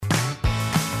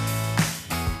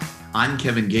I'm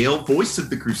Kevin Gale, voice of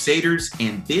the Crusaders,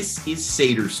 and this is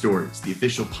Sader Stories, the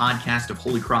official podcast of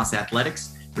Holy Cross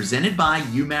Athletics, presented by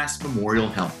UMass Memorial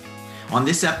Health. On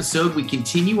this episode, we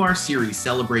continue our series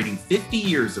celebrating 50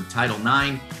 years of Title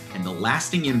IX and the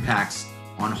lasting impacts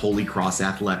on Holy Cross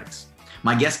Athletics.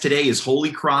 My guest today is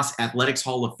Holy Cross Athletics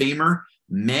Hall of Famer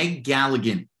Meg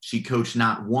Galligan. She coached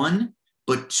not one,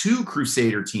 but two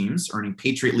Crusader teams, earning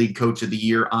Patriot League Coach of the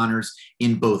Year honors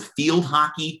in both field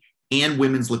hockey and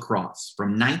women's lacrosse.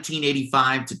 From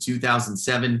 1985 to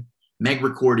 2007, Meg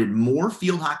recorded more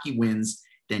field hockey wins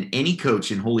than any coach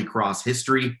in Holy Cross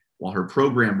history, while her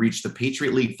program reached the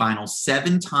Patriot League final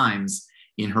 7 times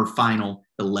in her final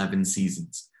 11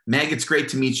 seasons. Meg, it's great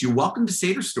to meet you. Welcome to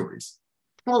Sader Stories.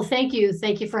 Well, thank you.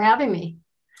 Thank you for having me.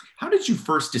 How did you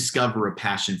first discover a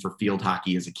passion for field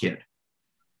hockey as a kid?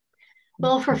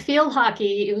 Well, for field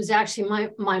hockey, it was actually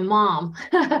my mom.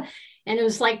 And it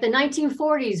was like the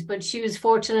 1940s, but she was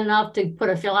fortunate enough to put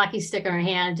a field hockey stick in her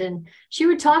hand, and she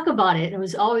would talk about it. It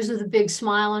was always with a big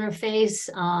smile on her face.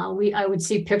 I would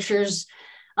see pictures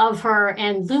of her,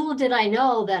 and little did I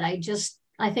know that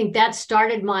I think that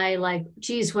started my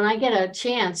geez, when I get a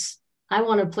chance, I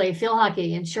want to play field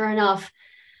hockey. And sure enough,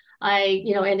 I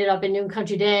ended up in New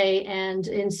Country Day, and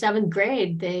in 7th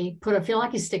grade, they put a field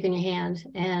hockey stick in your hand,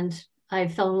 and I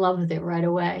fell in love with it right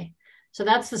away. So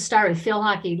that's the start of field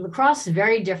hockey. Lacrosse is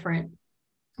very different,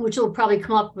 which will probably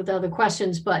come up with other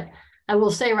questions. But I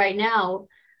will say right now,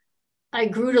 I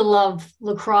grew to love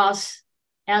lacrosse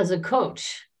as a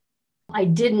coach. I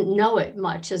didn't know it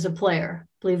much as a player,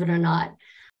 believe it or not.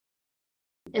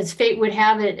 As fate would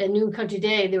have it, at New Country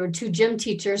Day, there were 2 gym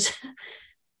teachers,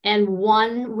 and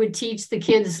one would teach the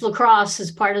kids lacrosse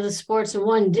as part of the sports, and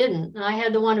one didn't. And I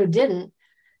had the one who didn't.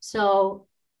 So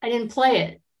I didn't play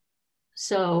it.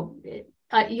 So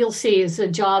you'll see, it's a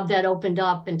job that opened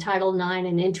up in Title IX,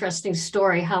 an interesting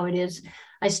story how it is.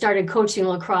 I started coaching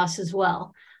lacrosse as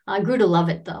well. I grew to love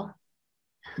it, though.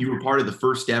 You were part of the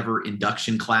first ever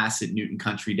induction class at Newton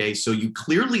Country Day, so you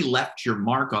clearly left your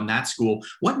mark on that school.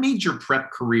 What made your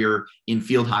prep career in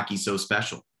field hockey so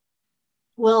special?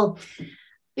 Well,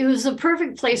 it was a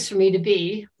perfect place for me to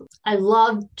be. I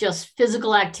loved just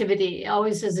physical activity.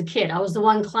 Always as a kid, I was the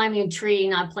one climbing a tree,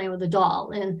 not playing with a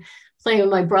doll, and playing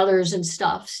with my brothers and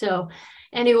stuff. So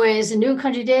anyways, in New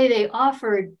Country Day, they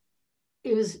offered,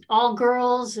 it was all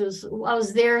girls. I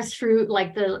was there through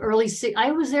like the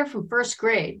I was there from 1st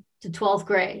grade to 12th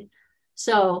grade.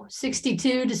 So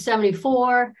 62 to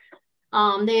 74.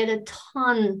 They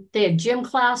had gym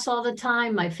class all the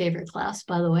time. My favorite class,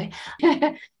 by the way.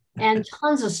 And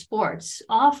tons of sports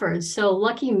offered. So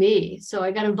lucky me. So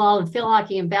I got involved in field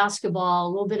hockey and basketball,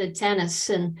 a little bit of tennis,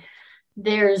 and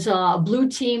there's a blue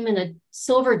team and a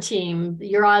silver team.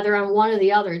 You're either on one or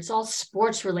the other. It's all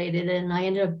sports related. And I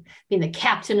ended up being the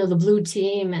captain of the blue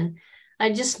team. And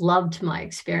I just loved my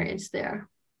experience there.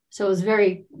 So it was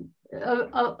very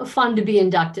fun to be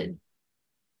inducted.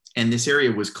 And this area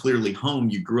was clearly home.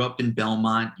 You grew up in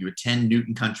Belmont, you attend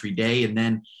Newton Country Day, and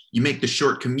then you make the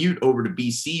short commute over to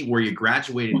BC where you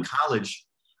graduated college.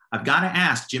 I've got to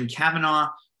ask, Jim Kavanaugh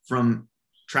from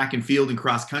track and field and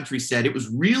cross country said it was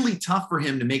really tough for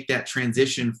him to make that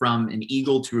transition from an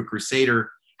Eagle to a Crusader.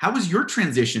 How was your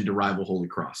transition to rival Holy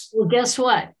Cross? Well, guess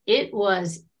what? It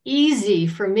was easy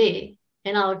for me,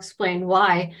 and I'll explain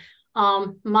why.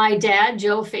 My dad,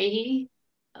 Joe Fahey,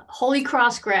 Holy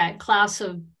Cross grad, class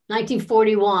of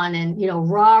 1941, and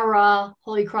rah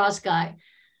Holy Cross guy.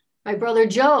 My brother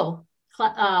Joe,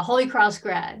 Holy Cross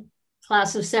grad,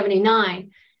 class of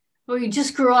 79. We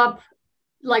just grew up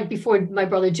like before my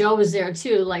brother Joe was there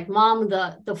too. Like mom,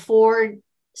 the Ford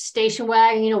station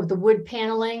wagon, with the wood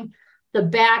paneling. The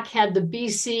back had the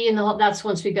BC, and that's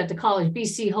once we got to college,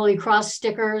 BC Holy Cross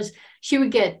stickers. She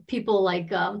would get people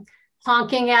like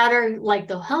honking at her, like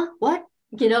what?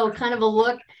 Kind of a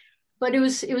look. But it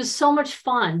was so much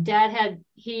fun. Dad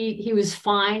he was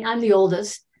fine. I'm the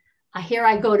oldest. Here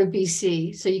I go to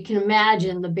BC. So you can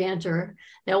imagine the banter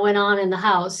that went on in the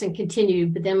house and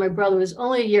continued. But then my brother was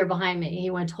only a year behind me. He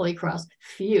went to Holy Cross.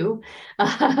 Phew.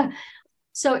 And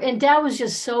Dad was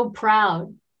just so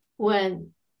proud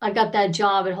when I got that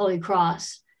job at Holy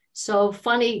Cross. So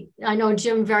funny. I know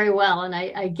Jim very well, and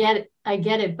I get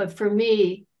it. But for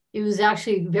me, it was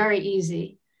actually very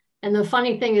easy. And the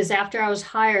funny thing is, after I was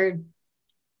hired,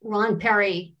 Ron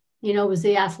Perry, was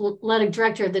the athletic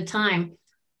director at the time,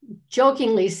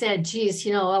 jokingly said, geez,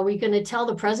 are we going to tell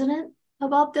the president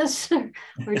about this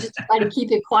or just try to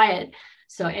keep it quiet?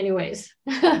 So anyways,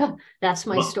 that's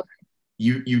my story.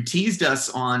 You teased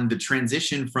us on the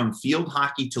transition from field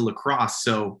hockey to lacrosse.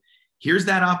 So here's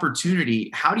that opportunity.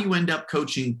 How do you end up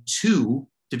coaching 2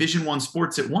 Division I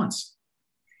sports at once.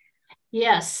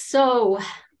 Yes. So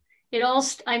it all,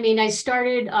 I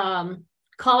started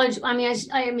college.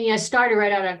 I started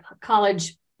right out of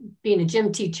college being a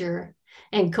gym teacher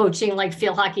and coaching like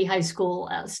field hockey, high school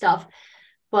stuff.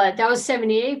 But that was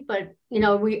 78. But,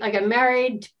 I got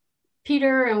married,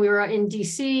 Peter, and we were in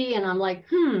DC, and I'm like,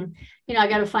 I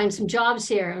got to find some jobs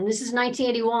here. And this is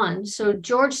 1981. So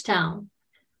Georgetown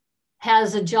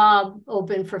has a job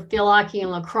open for field hockey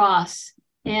and lacrosse.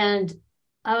 And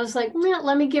I was like,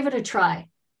 let me give it a try.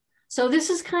 So this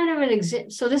is kind of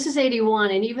so this is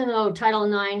 81. And even though Title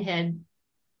IX had,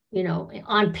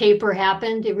 on paper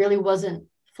happened, it really wasn't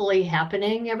fully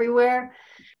happening everywhere.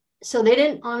 So they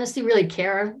didn't honestly really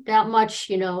care that much,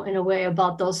 in a way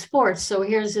about those sports. So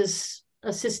here's this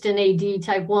assistant AD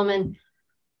type woman.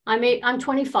 I'm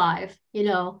 25,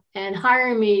 and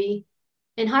hired me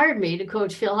to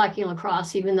coach field hockey and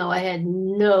lacrosse, even though I had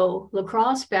no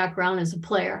lacrosse background as a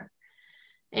player.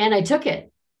 And I took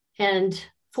it. And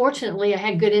fortunately, I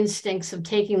had good instincts of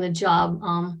taking the job,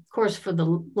 of course, for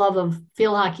the love of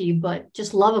field hockey, but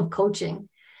just love of coaching.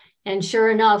 And sure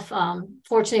enough,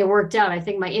 fortunately, it worked out. I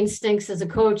think my instincts as a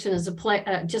coach and as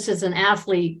a just as an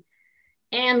athlete,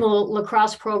 and the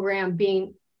lacrosse program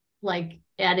being like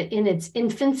in its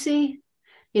infancy,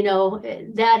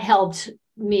 that helped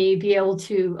me be able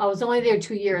to. I was only there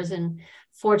 2 years, and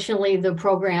fortunately, the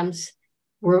programs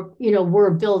were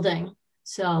building.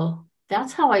 So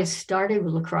that's how I started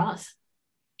with lacrosse.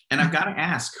 And I've got to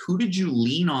ask, who did you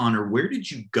lean on, or where did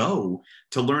you go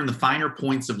to learn the finer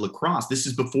points of lacrosse? This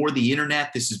is before the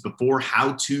internet. This is before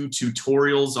how-to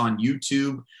tutorials on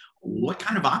YouTube. What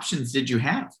kind of options did you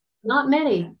have? Not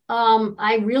many.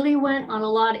 I really went on a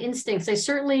lot of instincts. I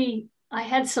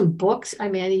had some books. I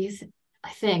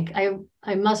think I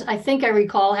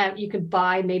recall you could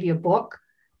buy maybe a book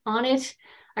on it.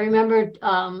 I remember,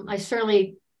 I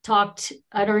certainly talked,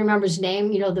 I don't remember his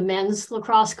name, the men's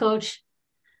lacrosse coach.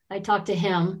 I talked to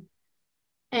him.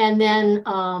 And then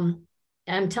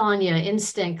I'm telling you,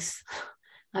 instincts.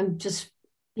 I'm just,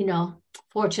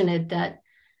 fortunate that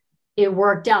it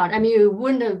worked out. It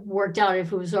wouldn't have worked out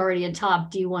if it was already a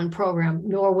top D1 program,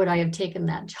 nor would I have taken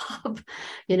that job,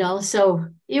 So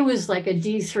it was like a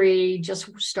D3 just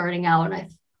starting out, and I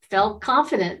felt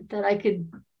confident that I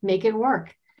could make it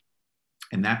work.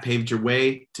 And that paved your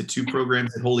way to 2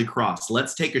 programs at Holy Cross.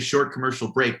 Let's take a short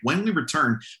commercial break. When we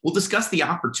return, we'll discuss the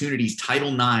opportunities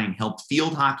Title IX helped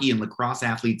field hockey and lacrosse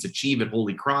athletes achieve at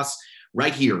Holy Cross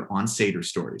right here on Sader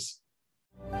Stories.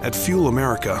 At Fuel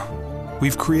America,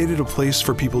 we've created a place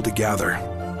for people to gather,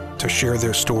 to share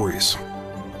their stories.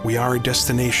 We are a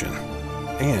destination,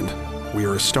 and we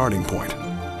are a starting point.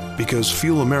 Because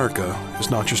Fuel America is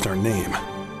not just our name,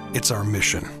 it's our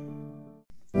mission.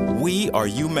 We are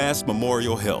UMass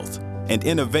Memorial Health, and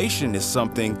innovation is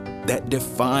something that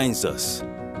defines us,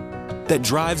 that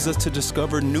drives us to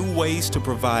discover new ways to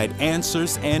provide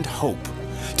answers and hope,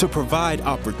 to provide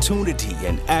opportunity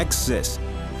and access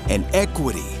and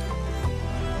equity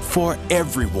for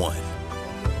everyone,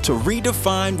 to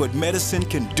redefine what medicine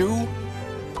can do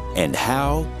and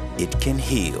how it can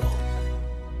heal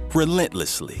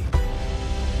relentlessly.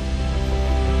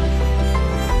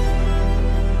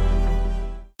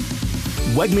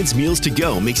 Wegmans Meals to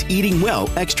Go makes eating well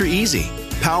extra easy.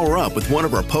 Power up with one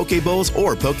of our poke bowls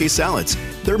or poke salads.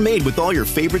 They're made with all your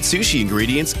favorite sushi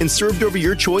ingredients and served over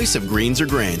your choice of greens or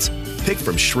grains. Pick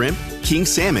from shrimp, king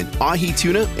salmon, ahi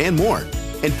tuna, and more.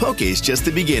 And poke is just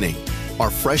the beginning. Our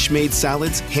fresh-made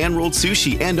salads, hand-rolled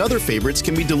sushi, and other favorites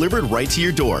can be delivered right to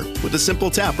your door with a simple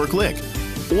tap or click.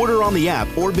 Order on the app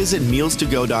or visit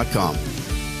mealstogo.com.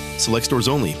 Select stores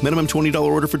only. Minimum $20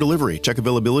 order for delivery. Check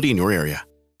availability in your area.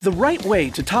 The right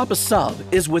way to top a sub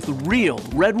is with real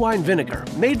red wine vinegar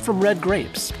made from red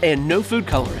grapes and no food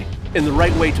coloring. And the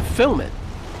right way to film it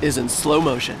is in slow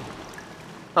motion.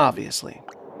 Obviously.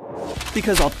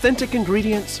 Because authentic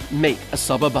ingredients make a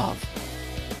sub above.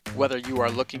 Whether you are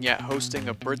looking at hosting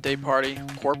a birthday party,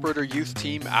 corporate or youth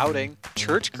team outing,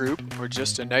 church group, or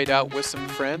just a night out with some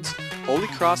friends, Holy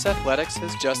Cross Athletics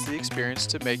has just the experience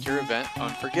to make your event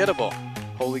unforgettable.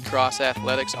 Holy Cross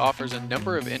Athletics offers a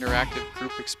number of interactive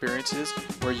group experiences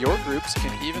where your groups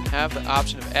can even have the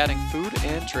option of adding food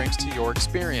and drinks to your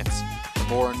experience. For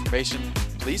more information,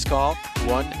 please call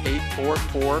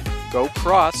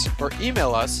 1-844-GO-CROSS or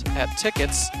email us at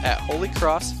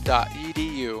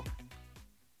tickets@holycross.edu.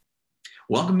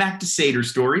 Welcome back to Sader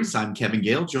Stories. I'm Kevin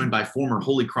Gale, joined by former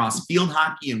Holy Cross field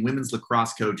hockey and women's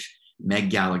lacrosse coach Meg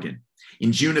Galligan.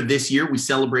 In June of this year, we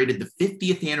celebrated the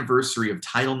 50th anniversary of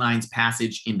Title IX's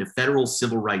passage into federal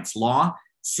civil rights law.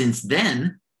 Since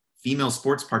then, female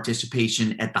sports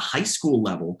participation at the high school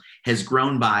level has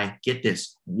grown by, get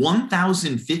this,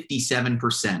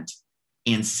 1,057%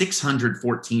 and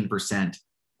 614%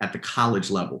 at the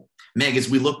college level. Meg, as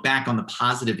we look back on the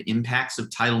positive impacts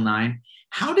of Title IX,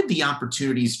 how did the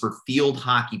opportunities for field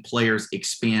hockey players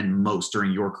expand most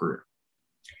during your career?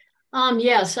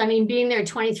 Yes, I mean, being there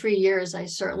 23 years, I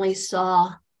certainly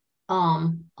saw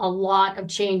a lot of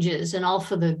changes, and all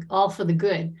for the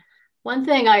good. One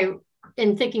thing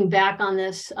in thinking back on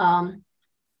this,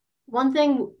 one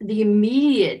thing, the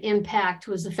immediate impact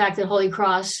was the fact that Holy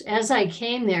Cross, as I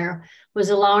came there, was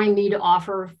allowing me to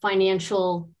offer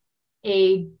financial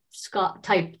aid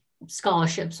type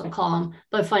scholarships, I'll call them,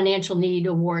 but financial need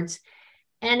awards.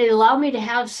 And it allowed me to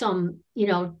have some,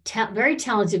 very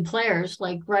talented players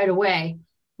like right away.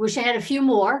 Wish I had a few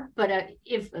more, but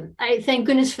if I thank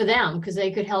goodness for them, because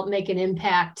they could help make an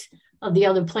impact of the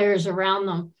other players around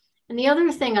them. And the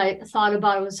other thing I thought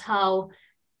about was how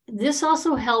this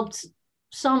also helped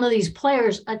some of these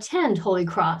players attend Holy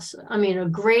Cross. I mean, a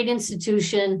great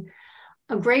institution,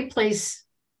 a great place,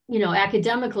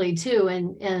 academically too,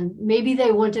 and maybe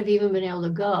they wouldn't have even been able to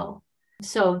go.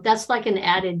 So that's like an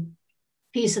added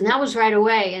piece, and that was right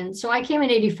away. And so I came in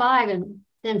 85, and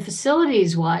then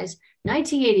facilities wise,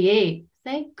 1988,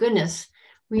 thank goodness,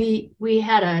 we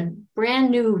had a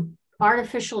brand new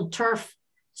artificial turf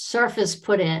surface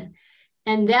put in,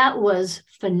 and that was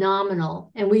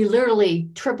phenomenal. And we literally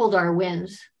tripled our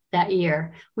wins that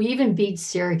year. We even beat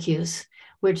Syracuse,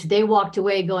 which they walked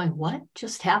away going, what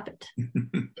just happened?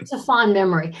 It's a fond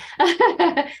memory.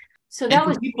 So that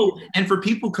was for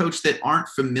people, Coach, that aren't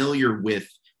familiar with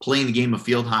playing the game of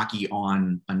field hockey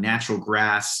on a natural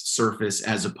grass surface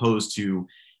as opposed to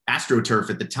AstroTurf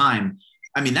at the time,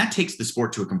 I mean, that takes the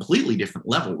sport to a completely different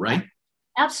level, right?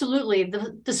 Absolutely.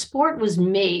 The sport was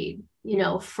made,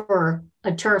 for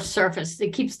a turf surface.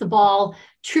 It keeps the ball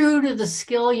true to the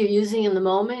skill you're using in the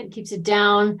moment. It keeps it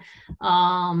down.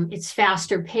 It's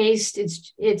faster paced.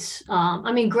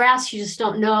 Grass, you just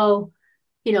don't know,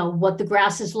 what the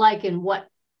grass is like and what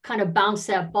kind of bounce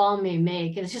that ball may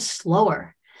make. And it's just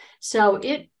slower. So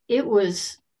it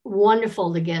was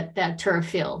wonderful to get that turf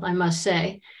field, I must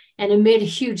say. And it made a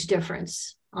huge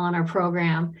difference on our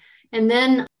program. And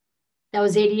then that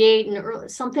was 88 and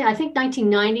I think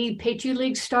 1990 Patriot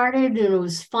League started, and it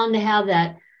was fun to have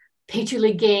that Patriot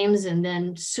League games. And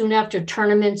then soon after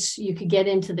tournaments, you could get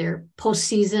into their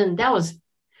postseason. That was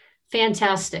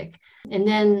fantastic. And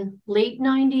then late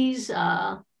 90s,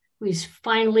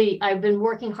 I've been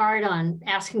working hard on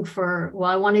asking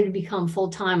I wanted to become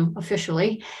full-time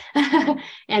officially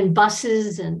and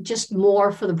buses and just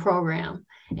more for the program.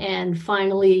 And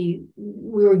finally,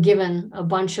 we were given a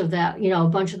bunch of that, a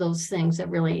bunch of those things that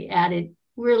really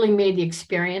made the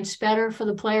experience better for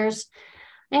the players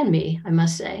and me, I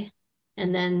must say.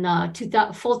 And then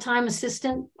full-time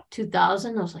assistant,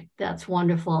 2000, I was like, that's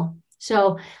wonderful.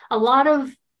 So a lot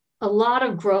of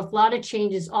growth, a lot of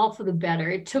changes, all for the better.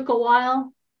 It took a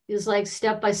while. It was like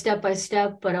step by step by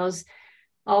step, but I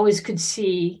always could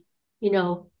see,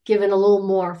 giving a little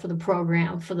more for the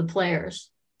program, for the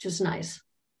players, which is nice.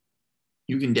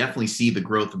 You can definitely see the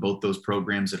growth of both those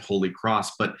programs at Holy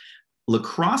Cross, but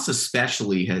lacrosse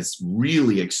especially has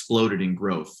really exploded in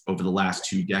growth over the last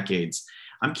 2 decades.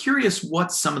 I'm curious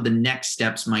what some of the next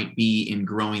steps might be in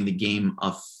growing the game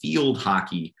of field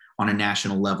hockey on a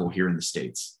national level here in the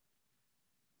States.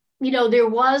 There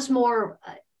was more,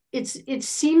 it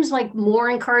seems like more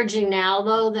encouraging now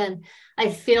though, than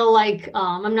I feel like,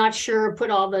 I'm not sure, put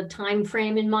all the time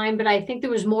frame in mind, but I think there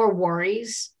was more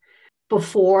worries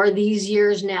before these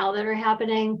years now that are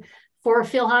happening for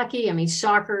field hockey. I mean,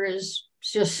 soccer is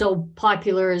just so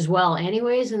popular as well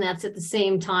anyways, and that's at the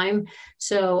same time.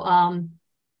 So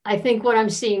I think what I'm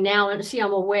seeing now, and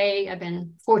I'm away, I've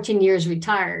been 14 years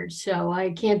retired, so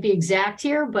I can't be exact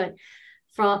here, but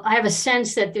I have a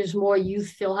sense that there's more youth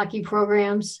field hockey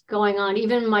programs going on.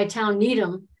 Even in my town,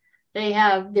 Needham,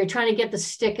 they're trying to get the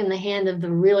stick in the hand of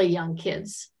the really young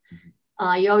kids.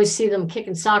 You always see them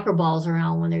kicking soccer balls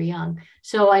around when they're young.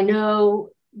 So I know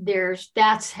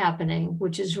that's happening,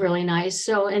 which is really nice.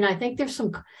 So, and I think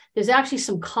there's actually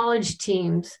some college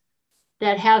teams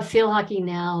that have field hockey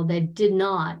now that did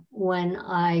not when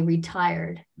I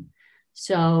retired.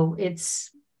 So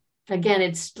it's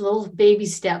little baby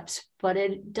steps, but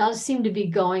it does seem to be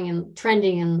going and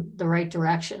trending in the right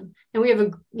direction. And we have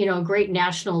a great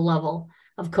national level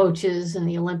of coaches and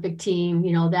the Olympic team,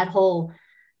 that whole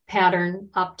pattern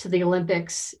up to the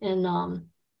Olympics and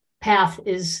path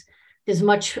is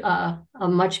much a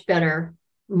much better,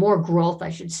 more growth, I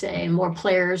should say, and more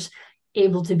players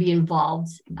able to be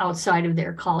involved outside of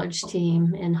their college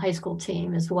team and high school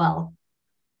team as well.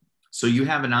 So you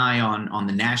have an eye on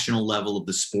the national level of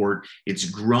the sport. It's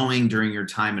growing during your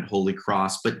time at Holy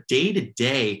Cross, but day to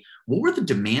day, what were the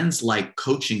demands like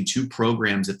coaching two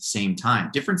programs at the same time?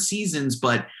 Different seasons,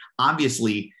 but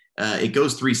obviously it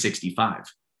goes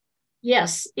 365.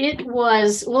 Yes, it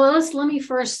was. Well, let me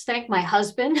first thank my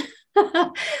husband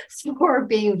for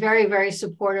being very, very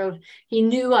supportive. He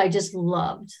knew I just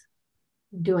loved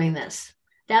doing this.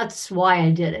 That's why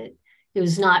I did it. It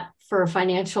was not for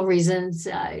financial reasons.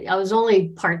 I was only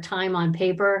part-time on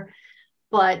paper,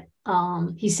 but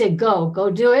he said, go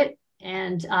do it.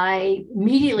 And I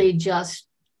immediately just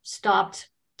stopped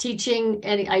teaching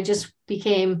and I just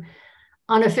became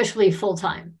unofficially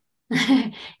full-time.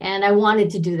 And I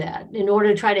wanted to do that in order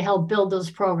to try to help build those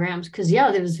programs because,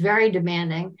 it was very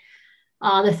demanding.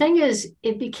 The thing is,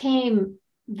 it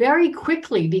very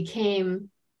quickly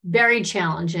very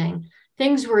challenging.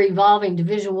 Things were evolving.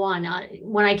 Division I.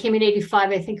 When I came in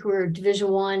 '85, I think we were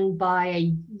Division I by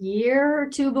a year or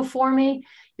two before me.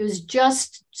 It was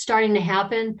just starting to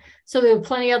happen. So there were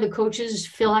plenty of other coaches,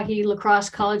 field hockey, lacrosse,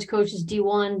 college coaches,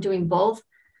 D1 doing both.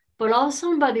 But all of a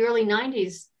sudden, by the early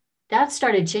 '90s, that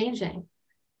started changing.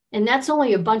 And that's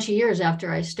only a bunch of years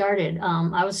after I started.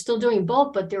 I was still doing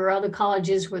both, but there were other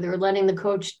colleges where they were letting the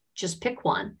coach just pick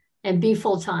one and be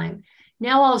full-time.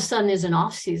 Now, all of a sudden, there's an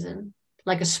off season,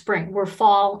 like a spring. We're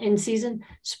fall in season,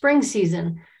 spring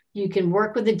season. You can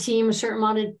work with the team a certain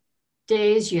amount of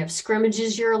days. You have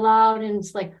scrimmages you're allowed. And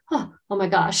it's like, oh my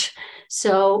gosh.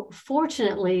 So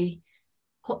fortunately,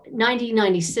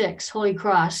 1996, Holy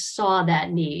Cross saw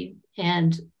that need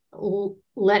and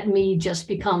let me just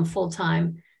become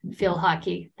full-time field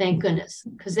hockey. Thank goodness.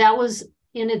 Because that was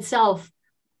in itself,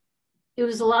 it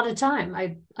was a lot of time.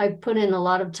 I put in a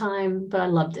lot of time, but I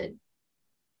loved it.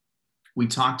 We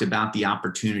talked about the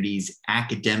opportunities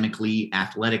academically,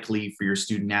 athletically for your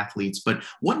student athletes, but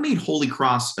what made Holy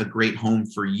Cross a great home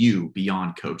for you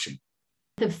beyond coaching?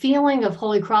 The feeling of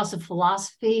Holy Cross of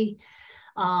philosophy,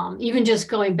 even just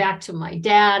going back to my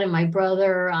dad and my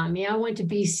brother. I went to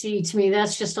BC. To me,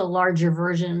 that's just a larger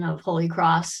version of Holy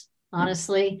Cross,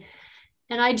 honestly.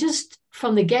 And I just,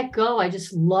 from the get-go, I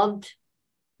just loved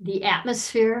the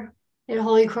atmosphere at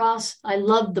Holy Cross. I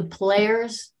loved the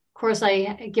players. Of course,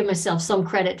 I give myself some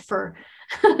credit for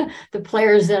the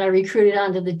players that I recruited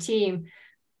onto the team,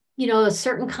 a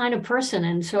certain kind of person.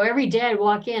 And so every day I'd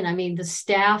walk in, the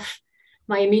staff,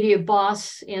 my immediate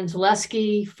boss, Ann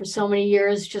Zaleski, for so many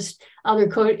years, just other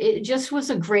coach, it just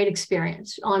was a great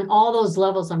experience on all those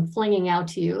levels I'm flinging out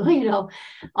to you,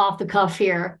 off the cuff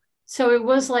here. So it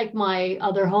was like my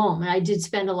other home. And I did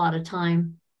spend a lot of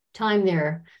time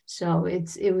there. So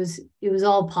it was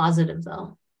all positive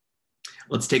though.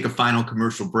 Let's take a final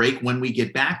commercial break. When we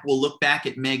get back, we'll look back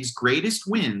at Meg's greatest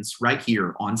wins right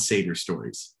here on Satyr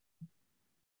Stories.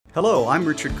 Hello, I'm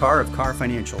Richard Carr of Carr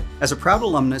Financial. As a proud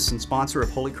alumnus and sponsor of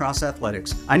Holy Cross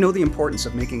Athletics, I know the importance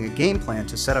of making a game plan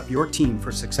to set up your team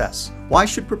for success. Why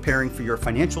should preparing for your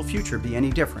financial future be any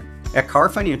different? At Carr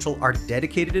Financial, our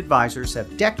dedicated advisors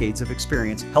have decades of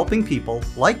experience helping people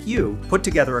like you put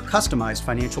together a customized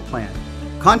financial plan.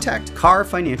 Contact Carr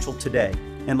Financial today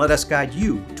and let us guide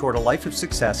you toward a life of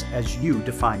success as you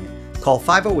define it. Call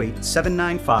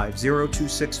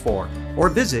 508-795-0264 or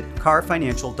visit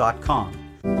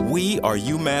carrfinancial.com. We are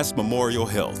UMass Memorial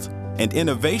Health, and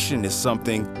innovation is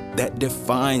something that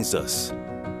defines us,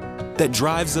 that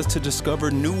drives us to discover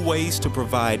new ways to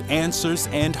provide answers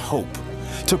and hope,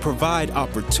 to provide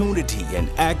opportunity and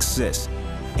access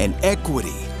and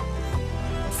equity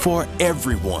for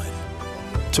everyone,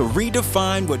 to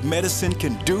redefine what medicine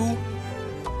can do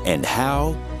and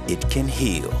how it can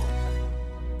heal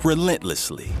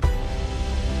relentlessly.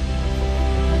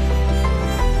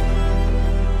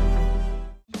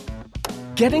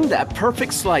 Getting that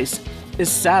perfect slice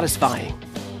is satisfying,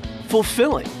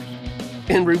 fulfilling,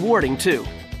 and rewarding too.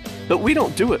 But we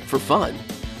don't do it for fun.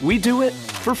 We do it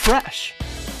for fresh.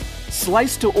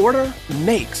 Slice to order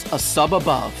makes a sub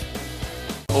above.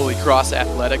 Holy Cross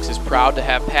Athletics is proud to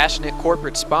have passionate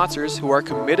corporate sponsors who are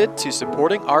committed to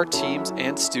supporting our teams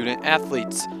and student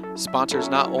athletes. Sponsors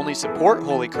not only support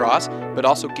Holy Cross, but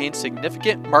also gain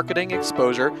significant marketing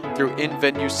exposure through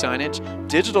in-venue signage,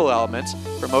 digital elements,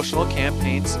 promotional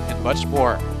campaigns, and much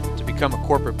more. To become a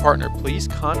corporate partner, please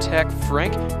contact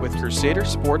Frank with Crusader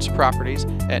Sports Properties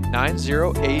at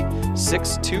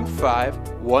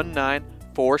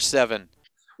 908-625-1947.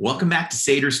 Welcome back to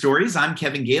Satyr Stories. I'm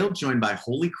Kevin Gale, joined by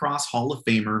Holy Cross Hall of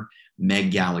Famer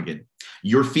Meg Galligan.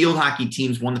 Your field hockey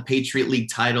teams won the Patriot League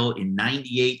title in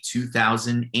 98,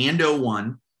 2000, and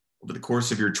 01. over the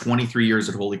course of your 23 years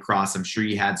at Holy Cross, I'm sure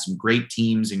you had some great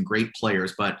teams and great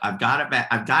players, but I've got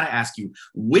to ask you,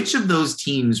 which of those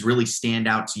teams really stand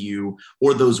out to you,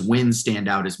 or those wins stand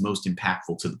out as most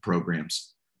impactful to the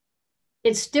programs?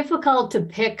 It's difficult to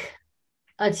pick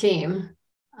a team.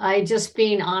 Just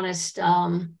being honest,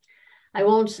 I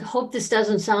won't hope this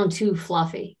doesn't sound too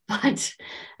fluffy, but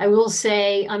I will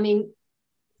say, I mean,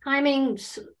 timing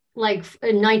like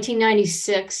in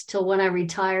 1996 till when I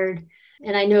retired.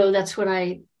 And I know that's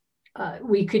when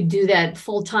we could do that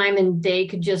full time, and they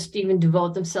could just even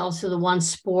devote themselves to the one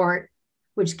sport,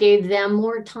 which gave them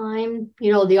more time,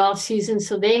 the off season.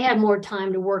 So they had more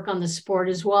time to work on the sport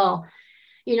as well.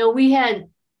 We had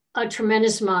a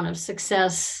tremendous amount of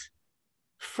success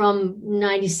from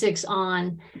 96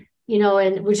 on,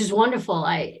 and which is wonderful.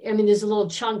 I mean, there's little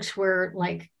chunks where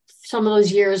like some of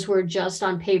those years were just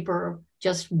on paper,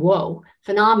 just whoa,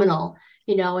 phenomenal.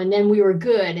 And then we were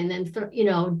good, and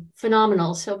then,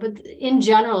 phenomenal. So, but in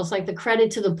general, it's like the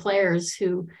credit to the players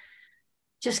who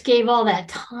just gave all that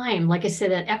time. Like I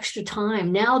said, that extra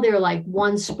time. Now they're like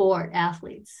one sport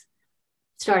athletes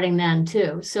starting then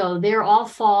too. So they're all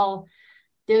fall.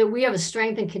 We have a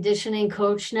strength and conditioning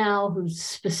coach now who's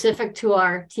specific to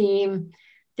our team.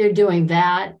 They're doing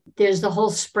that. There's the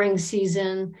whole spring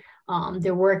season.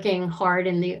 They're working hard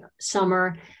in the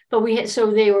summer, but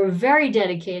so they were very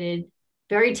dedicated,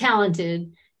 very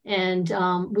talented. And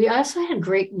we also had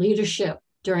great leadership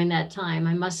during that time,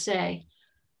 I must say.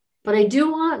 But I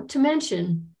do want to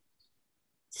mention,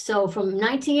 so from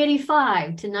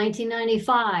 1985 to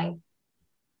 1995,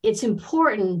 it's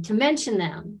important to mention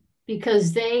them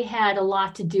because they had a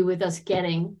lot to do with us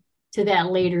getting to that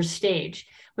later stage.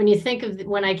 When you think of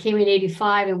when I came in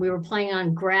 85 and we were playing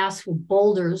on grass with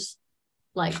boulders,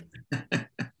 like,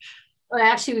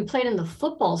 actually we played in the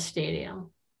football stadium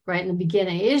right in the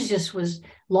beginning. It was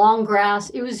long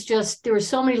grass. It was just, there were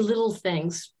so many little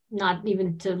things, not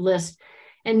even to list.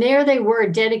 And there they were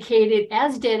dedicated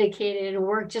and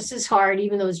worked just as hard,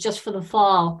 even though it was just for the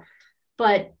fall.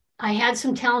 But I had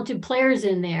some talented players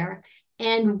in there.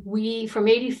 And we, from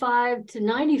 85 to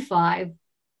 95,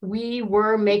 we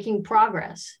were making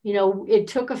progress. It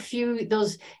took it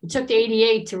took to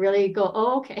 88 to really go,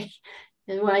 oh, okay.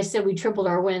 And when I said we tripled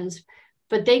our wins,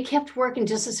 but they kept working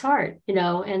just as hard,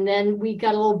 and then we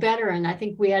got a little better. And I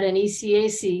think we had an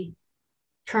ECAC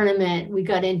tournament we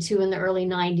got into in the early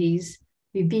 90s.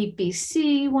 We beat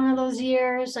BC one of those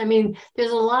years. I mean,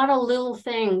 there's a lot of little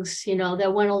things,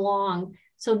 that went along.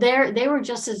 So they were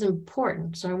just as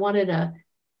important. So I wanted to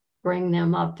bring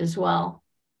them up as well.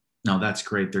 No, that's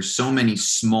great. There's so many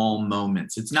small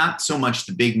moments. It's not so much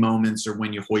the big moments or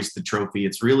when you hoist the trophy.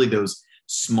 It's really those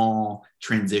small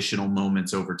transitional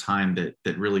moments over time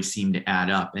that really seem to add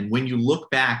up. And when you look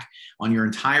back on your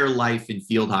entire life in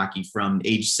field hockey from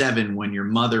age 7, when your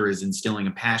mother is instilling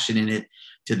a passion in it,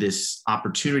 to this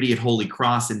opportunity at Holy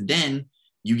Cross, and then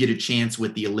you get a chance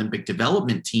with the Olympic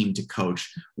development team to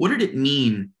coach. What did it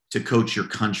mean to coach your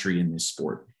country in this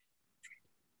sport?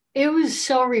 It was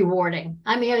so rewarding.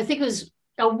 I mean, I think it was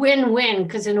a win-win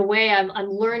because in a way I'm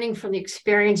learning from the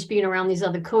experience being around these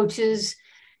other coaches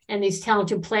and these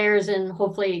talented players, and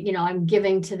hopefully, I'm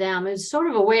giving to them. It's sort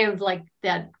of a way of like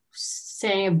that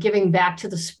saying of giving back to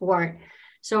the sport.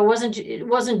 So it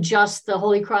wasn't just the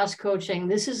Holy Cross coaching.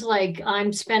 This is like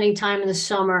I'm spending time in the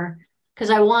summer because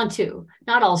I want to,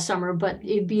 not all summer, but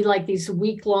it'd be like these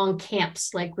week-long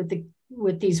camps, like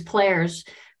with these players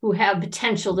who have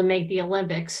potential to make the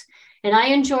Olympics. And I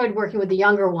enjoyed working with the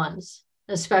younger ones,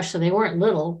 especially. They weren't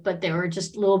little, but they were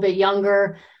just a little bit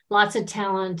younger, lots of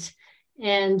talent.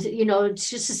 And, it's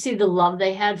just to see the love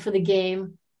they had for the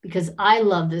game, because I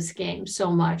love this game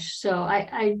so much. So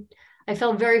I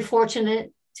felt very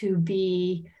fortunate to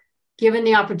be given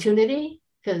the opportunity,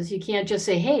 because you can't just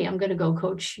say, hey, I'm going to go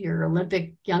coach your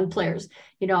Olympic young players.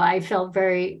 I felt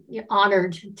very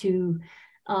honored to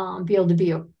be able to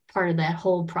be a part of that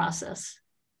whole process.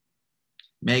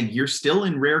 Meg, you're still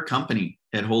in rare company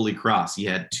at Holy Cross. You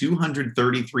had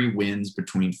 233 wins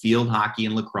between field hockey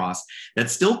and lacrosse.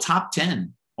 That's still top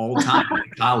 10 all time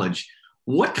in college.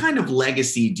 What kind of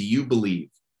legacy do you believe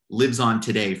lives on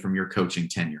today from your coaching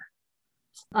tenure?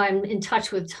 I'm in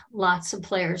touch with lots of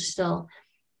players still.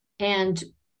 And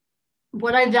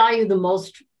what I value the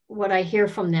most, what I hear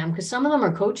from them, because some of them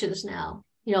are coaches now,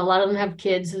 a lot of them have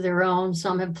kids of their own.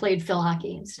 Some have played field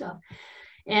hockey and stuff.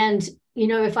 And,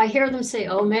 if I hear them say,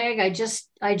 oh, Meg, I just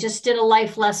did a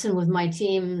life lesson with my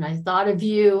team and I thought of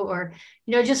you, or,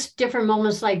 just different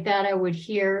moments like that, I would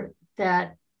hear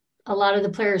that a lot of the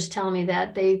players tell me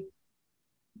that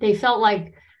they felt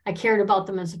like I cared about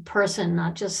them as a person,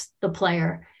 not just the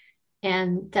player.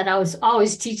 and that I was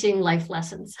always teaching life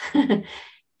lessons. And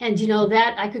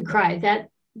that I could cry. That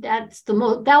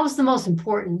was the most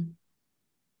important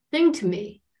thing to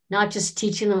me, not just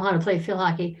teaching them how to play field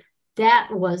hockey. That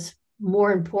was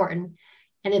more important.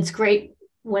 And it's great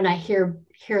when I hear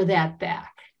that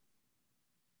back.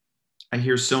 I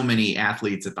hear so many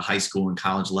athletes at the high school and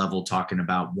college level talking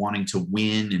about wanting to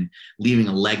win and leaving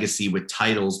a legacy with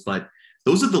titles, but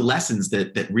those are the lessons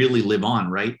that really live on,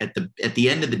 right? At the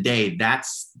end of the day,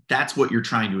 that's what you're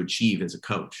trying to achieve as a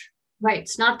coach. Right.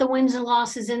 It's not the wins and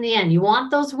losses in the end. You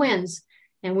want those wins,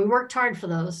 and we worked hard for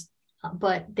those,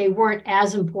 but they weren't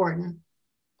as important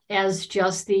as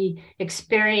just the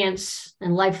experience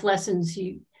and life lessons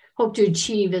you hope to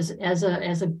achieve as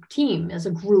a team, as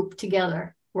a group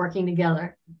together, working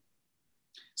together.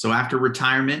 So after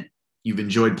retirement, you've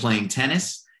enjoyed playing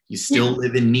tennis. You still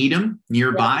live in Needham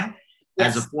nearby.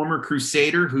 Yes. As a former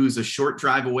Crusader who's a short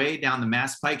drive away down the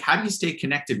Mass Pike, how do you stay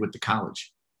connected with the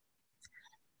college?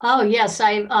 Oh, yes.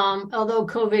 Although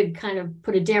COVID kind of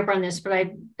put a damper on this, but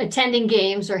I'm attending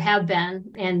games, or have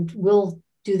been, and will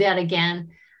do that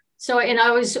again. So, and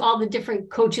all the different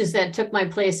coaches that took my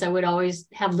place, I would always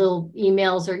have little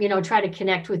emails or, try to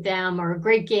connect with them, or a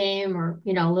great game, or,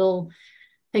 little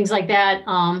things like that.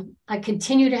 I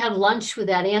continue to have lunch with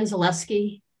that Ann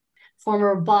Zaleski,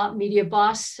 former media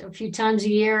boss, a few times a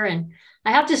year. And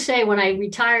I have to say, when I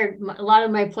retired, a lot of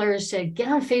my players said, get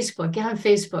on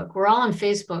Facebook. We're all on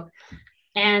Facebook.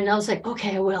 And I was like,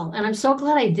 okay, I will. And I'm so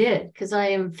glad I did, because I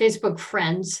am Facebook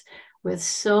friends with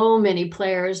so many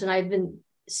players, and I've been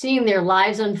seeing their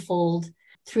lives unfold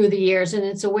through the years. And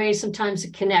it's a way sometimes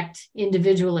to connect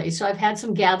individually. So I've had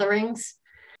some gatherings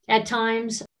at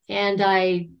times, and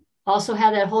I also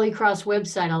have that Holy Cross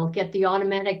website. I'll get the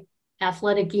automatic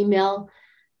athletic email,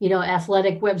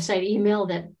 athletic website email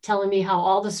that telling me how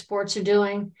all the sports are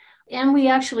doing. And we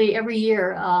actually every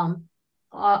year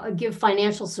give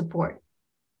financial support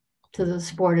to the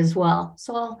sport as well.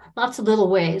 So lots of little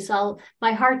ways.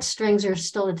 My heartstrings are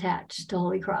still attached to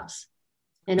Holy Cross,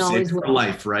 and always will. For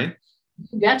life, right?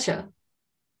 You betcha.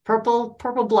 Purple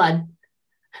blood.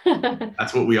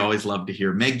 That's what we always love to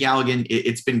hear. Meg Galligan,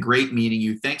 it's been great meeting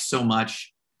you. Thanks so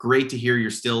much. Great to hear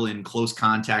you're still in close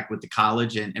contact with the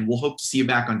college, and we'll hope to see you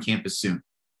back on campus soon.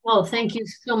 Oh, thank you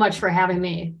so much for having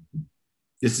me.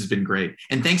 This has been great.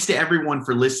 And thanks to everyone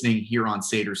for listening here on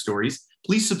Sader Stories.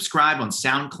 Please subscribe on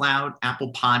SoundCloud,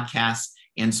 Apple Podcasts,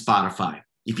 and Spotify.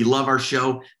 If you love our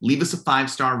show, leave us a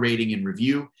 5-star rating and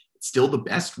review. It's still the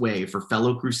best way for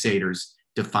fellow Crusaders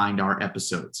to find our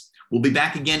episodes. We'll be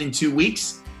back again in 2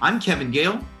 weeks. I'm Kevin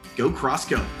Gale. Go Cross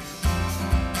Go.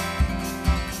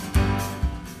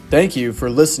 Thank you for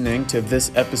listening to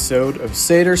this episode of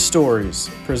Sader Stories,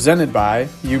 presented by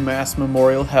UMass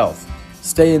Memorial Health.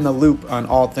 Stay in the loop on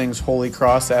all things Holy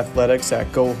Cross athletics at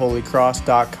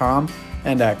GoHolyCross.com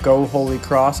and at Go Holy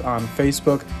Cross on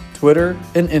Facebook, Twitter,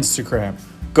 and Instagram.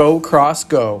 Go Cross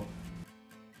Go!